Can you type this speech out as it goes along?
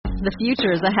The future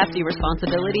is a hefty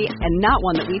responsibility and not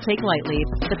one that we take lightly.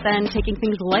 But then taking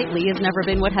things lightly has never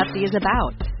been what Hefty is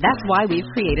about. That's why we've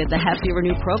created the Hefty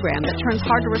Renew program that turns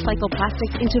hard-to-recycle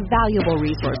plastics into valuable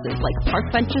resources like park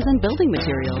benches and building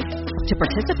materials. To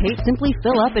participate, simply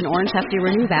fill up an orange Hefty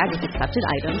Renew bag with accepted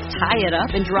items, tie it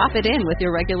up, and drop it in with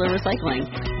your regular recycling.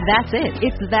 That's it.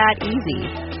 It's that easy.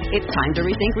 It's time to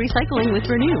rethink recycling with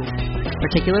Renew.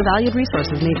 Particular valued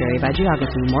resources may vary by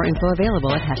geography. More info available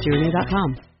at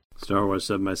heftyrenew.com. Star Wars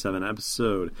 7x7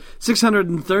 episode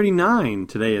 639.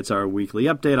 Today it's our weekly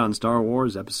update on Star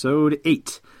Wars episode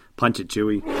 8. Punch it,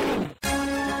 Chewie.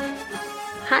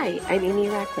 Hi, I'm Amy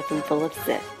Ratcliffe from Full of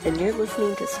Sith, and you're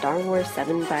listening to Star Wars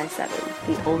 7x7,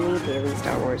 the only daily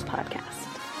Star Wars podcast.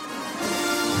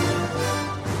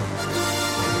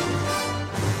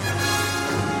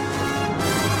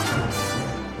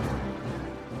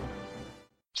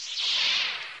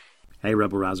 Hey,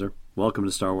 Rebel Rouser. Welcome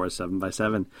to Star Wars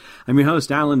 7x7. I'm your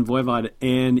host, Alan Voivod,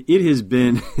 and it has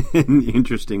been an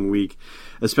interesting week,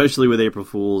 especially with April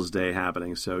Fool's Day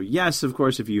happening. So, yes, of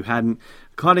course, if you hadn't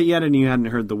caught it yet and you hadn't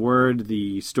heard the word,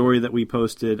 the story that we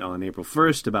posted on April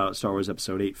 1st about Star Wars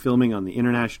Episode 8 filming on the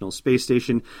International Space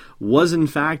Station was, in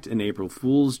fact, an April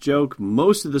Fool's joke.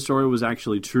 Most of the story was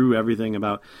actually true. Everything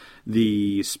about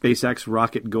the SpaceX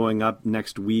rocket going up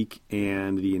next week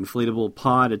and the inflatable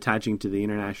pod attaching to the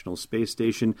International Space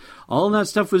Station. All of that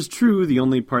stuff was true. The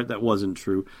only part that wasn't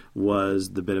true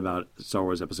was the bit about Star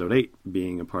Wars Episode 8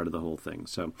 being a part of the whole thing.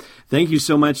 So thank you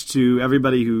so much to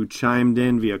everybody who chimed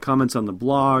in via comments on the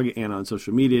blog and on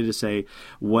social media to say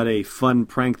what a fun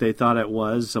prank they thought it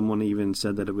was. Someone even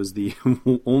said that it was the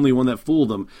only one that fooled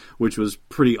them, which was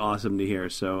pretty awesome to hear.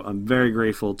 So I'm very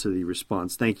grateful to the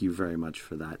response. Thank you very much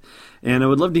for that. And I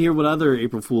would love to hear what other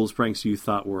April Fool's pranks you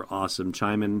thought were awesome.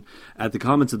 Chime in at the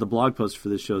comments of the blog post for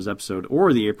this show's episode,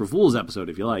 or the April Fool's episode,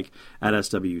 if you like, at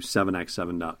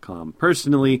sw7x7.com.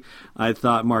 Personally, I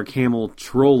thought Mark Hamill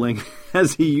trolling,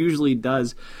 as he usually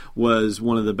does, was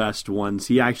one of the best ones.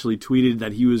 He actually tweeted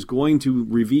that he was going to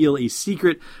reveal a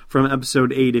secret from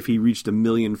episode 8 if he reached 1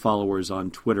 million followers on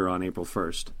Twitter on April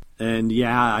 1st. And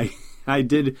yeah, I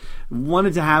did want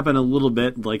it to happen a little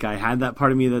bit. Like, I had that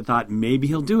part of me that thought, maybe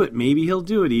he'll do it,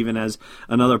 even as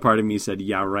another part of me said,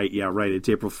 yeah, right, it's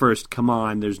April 1st, come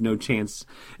on, there's no chance,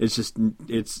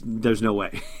 there's no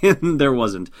way. And there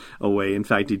wasn't a way. In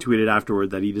fact, he tweeted afterward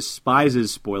that he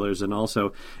despises spoilers and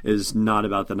also is not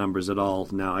about the numbers at all.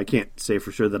 Now, I can't say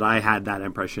for sure that I had that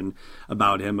impression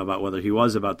about him, about whether he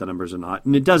was about the numbers or not,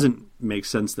 and it doesn't make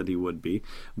sense that he would be,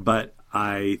 but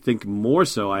I think more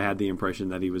so I had the impression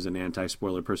that he was an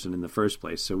anti-spoiler person in the first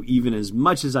place. So even as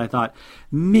much as I thought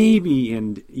maybe,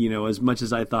 and as much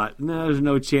as I thought no, there's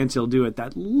no chance he'll do it,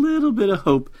 that little bit of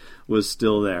hope was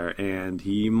still there, and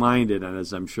he minded, and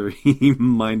as I'm sure he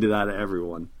minded out of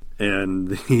everyone.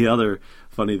 And the other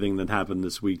funny thing that happened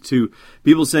this week, too,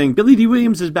 people saying, Billy D.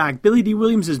 Williams is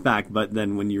back, but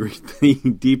then when you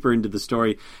read deeper into the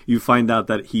story, you find out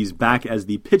that he's back as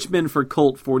the pitchman for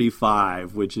Colt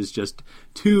 45, which is just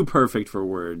too perfect for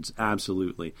words,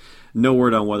 absolutely. No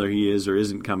word on whether he is or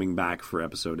isn't coming back for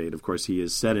Episode 8. Of course, he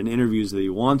has said in interviews that he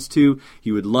wants to,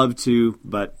 he would love to,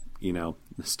 but,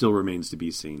 still remains to be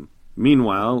seen.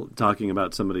 Meanwhile, talking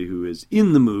about somebody who is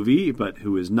in the movie, but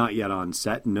who is not yet on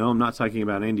set. No, I'm not talking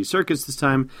about Andy Serkis this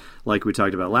time, like we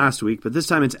talked about last week, but this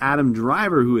time it's Adam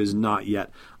Driver who is not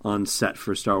yet on set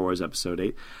for Star Wars Episode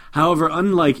 8. However,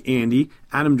 unlike Andy,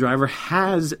 Adam Driver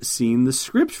has seen the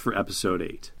script for Episode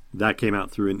 8. That came out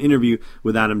through an interview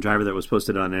with Adam Driver that was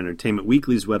posted on Entertainment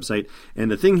Weekly's website. And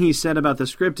the thing he said about the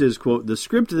script is, quote, the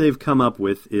script they've come up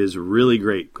with is really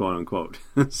great, quote unquote.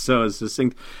 So as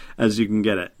succinct as you can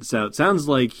get it. So it sounds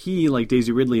like he, like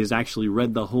Daisy Ridley, has actually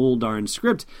read the whole darn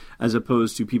script as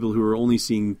opposed to people who are only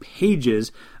seeing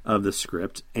pages of the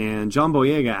script. And John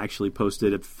Boyega actually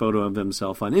posted a photo of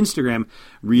himself on Instagram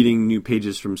reading new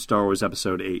pages from Star Wars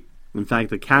Episode 8. In fact,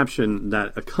 the caption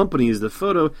that accompanies the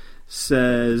photo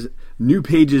says, new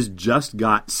pages just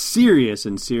got serious,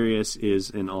 and serious is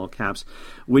in all caps,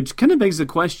 which kind of begs the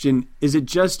question, is it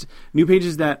just new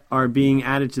pages that are being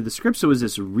added to the script? So is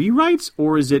this rewrites,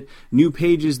 or is it new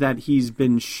pages that he's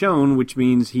been shown, which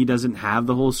means he doesn't have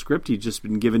the whole script, he's just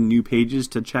been given new pages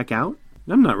to check out?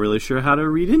 I'm not really sure how to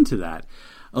read into that.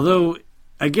 Although,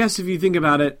 I guess if you think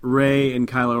about it, Rey and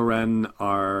Kylo Ren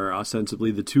are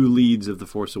ostensibly the two leads of The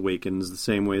Force Awakens, the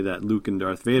same way that Luke and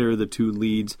Darth Vader are the two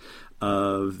leads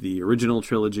of the original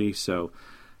trilogy. So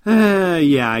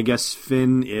Yeah, I guess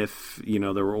Finn, if,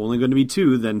 there were only going to be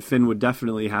 2, then Finn would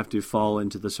definitely have to fall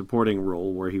into the supporting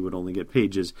role where he would only get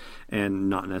pages and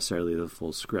not necessarily the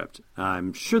full script.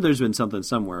 I'm sure there's been something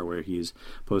somewhere where he's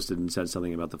posted and said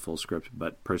something about the full script,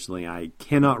 but personally I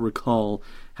cannot recall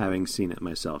having seen it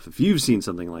myself. If you've seen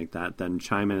something like that, then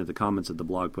chime in at the comments of the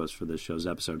blog post for this show's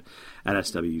episode at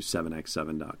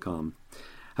sw7x7.com.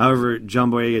 However,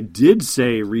 John Boyega did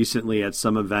say recently at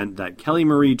some event that Kelly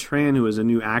Marie Tran, who is a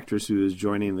new actress who is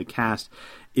joining the cast,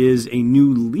 is a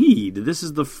new lead. This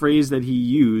is the phrase that he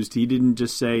used. He didn't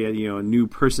just say, a new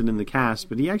person in the cast,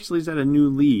 but he actually said a new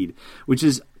lead, which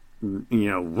is,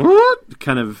 what?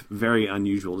 Kind of very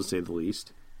unusual to say the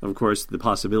least. Of course, the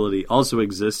possibility also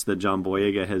exists that John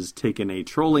Boyega has taken a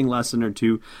trolling lesson or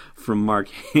 2 from Mark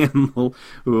Hamill,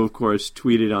 who, of course,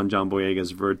 tweeted on John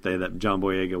Boyega's birthday that John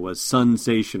Boyega was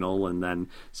sensational and then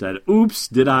said, oops,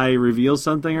 did I reveal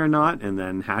something or not? And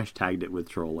then hashtagged it with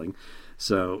trolling.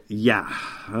 So, yeah,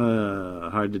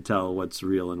 hard to tell what's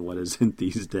real and what isn't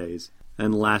these days.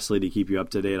 And lastly, to keep you up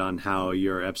to date on how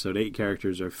your Episode 8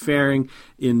 characters are faring,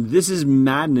 in This Is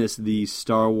Madness, the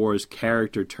Star Wars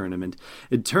character tournament,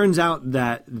 it turns out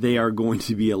that they are going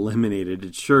to be eliminated.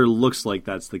 It sure looks like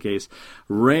that's the case.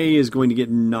 Rey is going to get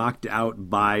knocked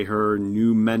out by her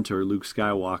new mentor, Luke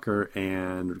Skywalker,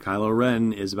 and Kylo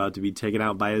Ren is about to be taken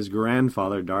out by his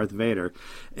grandfather, Darth Vader.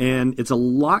 And it's a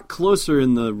lot closer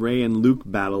in the Rey and Luke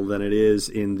battle than it is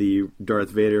in the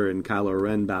Darth Vader and Kylo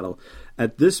Ren battle.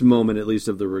 At this moment, at least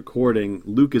of the recording,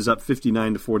 Luke is up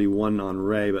 59-41 on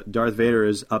Rey, but Darth Vader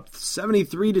is up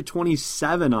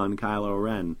 73-27 on Kylo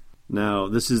Ren. Now,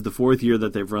 this is the 4th year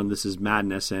that they've run This Is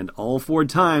Madness, and all 4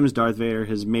 times Darth Vader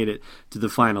has made it to the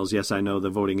finals. Yes, I know the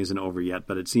voting isn't over yet,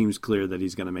 but it seems clear that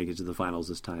he's going to make it to the finals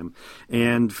this time.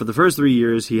 And for the first 3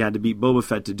 years, he had to beat Boba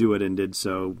Fett to do it, and did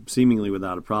so seemingly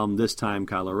without a problem. This time,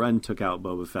 Kylo Ren took out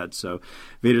Boba Fett, so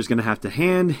Vader's going to have to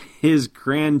hand his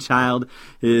grandchild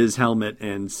his helmet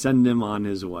and send him on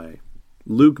his way.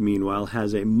 Luke, meanwhile,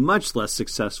 has a much less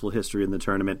successful history in the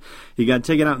tournament. He got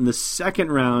taken out in the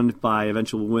second round by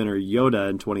eventual winner Yoda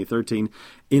in 2013.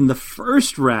 In the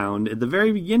first round, at the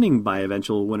very beginning, by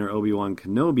eventual winner Obi-Wan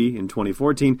Kenobi in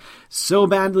 2014. So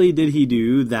badly did he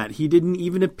do that he didn't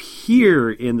even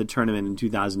appear in the tournament in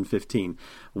 2015.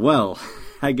 Well,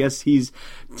 I guess he's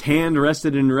tanned,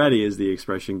 rested, and ready, as the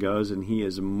expression goes, and he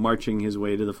is marching his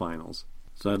way to the finals.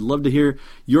 So I'd love to hear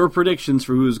your predictions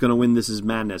for who's going to win This Is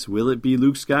Madness. Will it be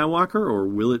Luke Skywalker or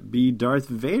will it be Darth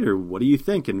Vader? What do you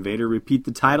think? Can Vader repeat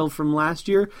the title from last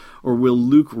year? Or will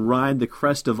Luke ride the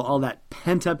crest of all that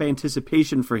pent-up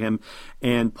anticipation for him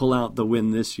and pull out the win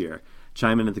this year?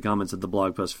 Chime in at the comments of the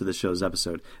blog post for this show's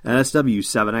episode at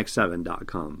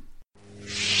sw7x7.com.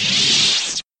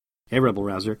 Hey, Rebel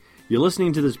Rouser. You're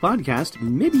listening to this podcast,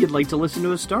 maybe you'd like to listen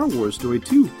to a Star Wars story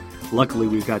too. Luckily,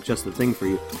 we've got just the thing for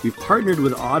you. We've partnered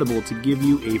with Audible to give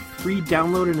you a free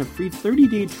download and a free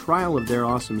 30-day trial of their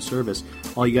awesome service.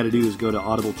 All you got to do is go to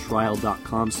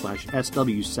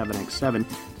audibletrial.com/SW7x7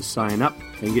 to sign up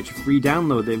and get your free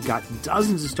download. They've got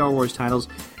dozens of Star Wars titles,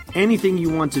 anything you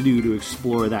want to do to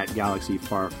explore that galaxy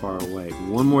far, far away.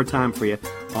 One more time for you,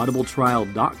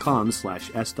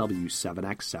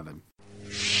 audibletrial.com/SW7x7.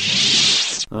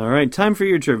 All right, time for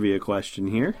your trivia question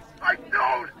here. I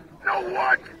don't know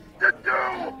what to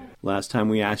do! Last time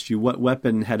we asked you what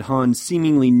weapon had Han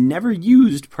seemingly never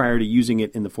used prior to using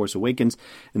it in The Force Awakens,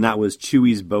 and that was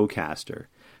Chewie's bowcaster.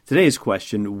 Today's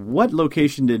question, what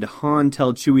location did Han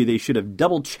tell Chewie they should have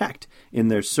double-checked in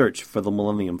their search for the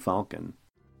Millennium Falcon?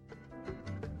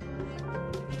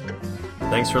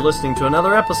 Thanks for listening to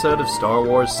another episode of Star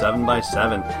Wars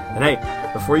 7x7. And hey,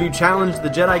 before you challenge the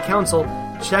Jedi Council,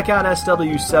 check out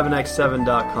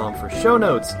SW7x7.com for show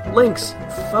notes, links,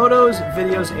 photos,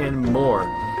 videos, and more.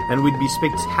 And we'd be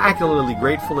spectacularly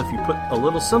grateful if you put a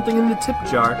little something in the tip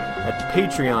jar at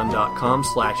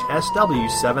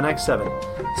patreon.com/SW7x7.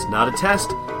 It's not a test,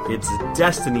 it's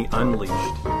Destiny Unleashed.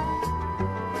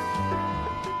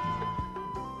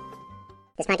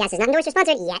 This podcast is not endorsed or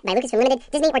sponsored yet by Lucasfilm Limited,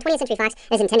 Disney, or 20th Century Fox,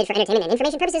 and is intended for entertainment and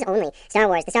information purposes only. Star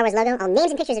Wars, the Star Wars logo, all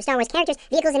names and pictures of Star Wars characters,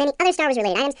 vehicles, and any other Star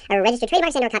Wars-related items are registered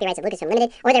trademarks and/or copyrights of Lucasfilm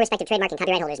Limited or their respective trademark and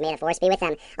copyright holders. May the force be with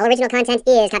them. All original content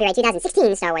is copyright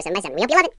 2016 Star Wars 7x7. We hope you love it.